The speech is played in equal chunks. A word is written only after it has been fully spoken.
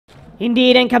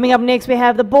Indeed, and coming up next we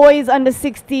have the boys under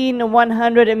 16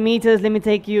 100 meters. Let me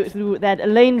take you through that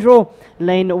lane draw.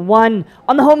 Lane 1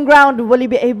 on the home ground. Will he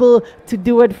be able to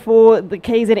do it for the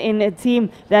KZN team?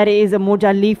 That is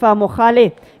Mojalifa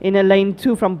MOGALE. In lane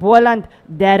 2 from Boland,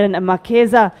 Darren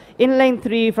MAKEZA. In lane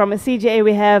 3 from CGA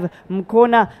we have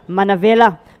Mukona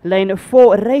MANAVHELA. Lane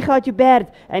 4, Righardt JOUBERT,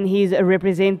 and he's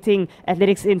representing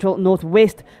Athletics Central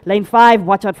Northwest. Lane 5,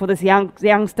 watch out for this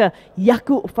youngster,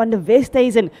 Jaco van der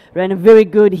Westhuyzen. Ran a very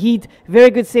good heat,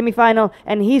 very good semi-final,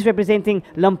 and he's representing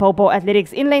Limpopo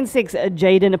Athletics. In lane 6,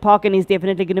 Jayden PARKIN is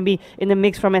definitely going to be in the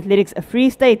mix from Athletics Free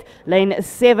State. Lane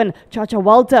 7, CHACHA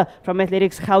Walter from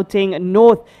Athletics Gauteng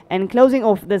North. And closing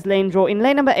off this lane draw, in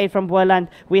lane number 8 from Boland,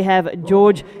 we have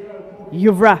George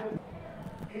Yuvrah.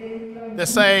 The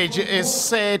stage is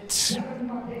set.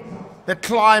 The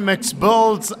climax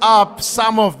builds up.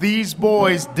 Some of these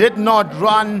boys did not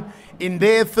run in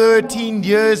their 13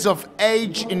 years of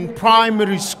age in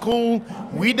primary school.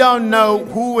 We don't know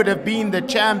who would have been the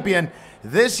champion.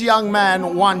 This young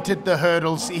man wanted the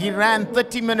hurdles. He ran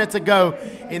 30 minutes ago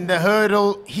in the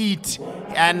hurdle heat,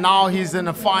 and now he's in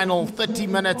a final. 30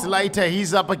 minutes later,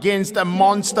 he's up against a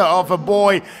monster of a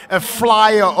boy, a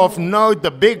flyer of note,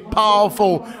 the big,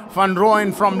 powerful Van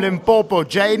Rooyen from Limpopo,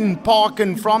 Jayden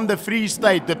PARKIN from the Free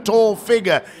State, the tall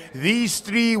figure. These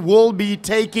three will be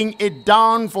taking it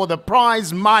down for the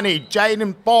prize money.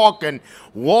 Jayden PARKIN,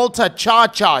 Walter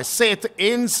CHACHA set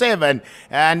in 7,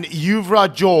 and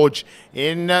Yuvrah George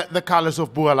in the colors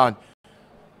of Boland.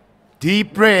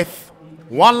 Deep breath,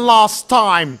 one last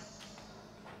time.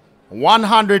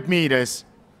 100 meters.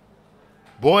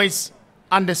 Boys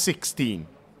under 16.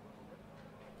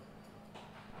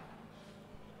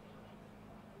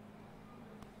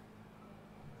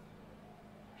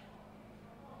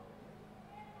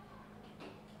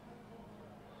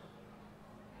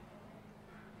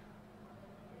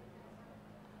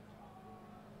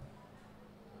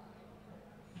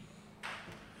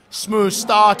 Smooth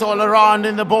start all around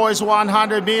in the boys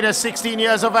 100 meters, 16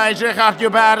 years of age. Righardt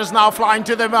JOUBERT is now flying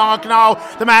to the mark now.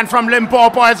 The man from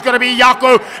Limpopo is going to be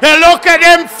Jaco. And look at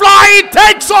him fly. He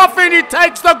takes off and he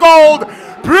takes the gold.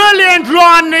 Brilliant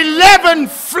run, 11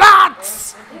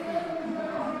 flats.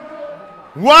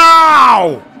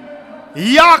 Wow.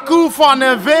 Jaco van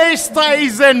der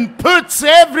Westhuyzen puts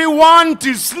everyone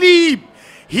to sleep.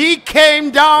 He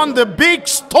came down the big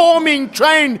storming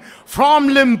train from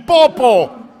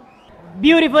Limpopo.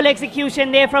 Beautiful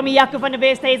execution there from Jaco van der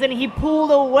Westhuyzen. He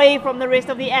pulled away from the rest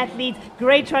of the athletes.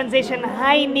 Great transition,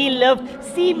 high knee lift,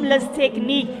 seamless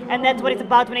technique, and that's what it's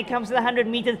about when it comes to the 100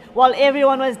 meters. While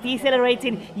everyone was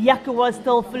decelerating, Jaco was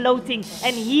still floating,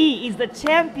 and he is the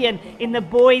champion in the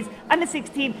boys under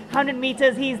 16 100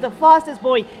 meters. He's the fastest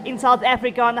boy in South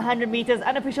Africa on the 100 meters.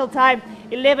 Unofficial time,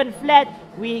 11 flat.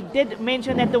 We did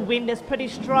mention that the wind is pretty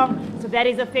strong, so that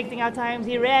is affecting our times.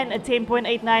 He ran a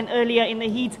 10.89 earlier in the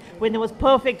heat when there was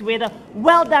perfect weather.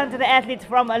 Well done to the athletes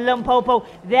from Limpopo.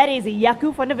 That is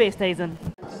Jaco van der Westhuyzen.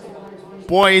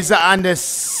 Boys under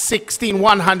 16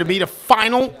 100 meter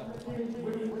final.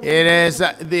 It is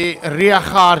the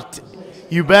Righardt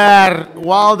JOUBERT.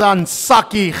 Well done,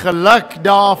 Sakkie. Geluk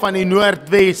daar van die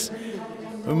Noordwes.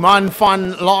 Die man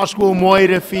van Laerskool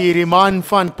Mojalifa, die man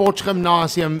van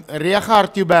Potchefstroom,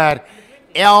 Righardt JOUBERT,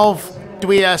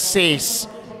 11.26,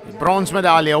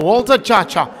 bronsmedalje. Walter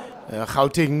CHACHA,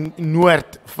 Gauteng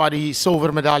Noord, van die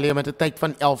silvermedalje met 'n tyd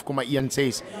van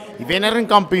 11.16. Die wenner en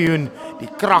kampioen, die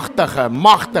kragtige,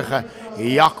 magtige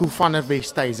Jaco van der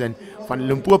Westhuyzen van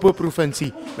Limpopo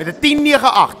provinsie met 'n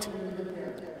 10.98.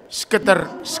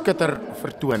 Skitter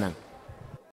vertoning.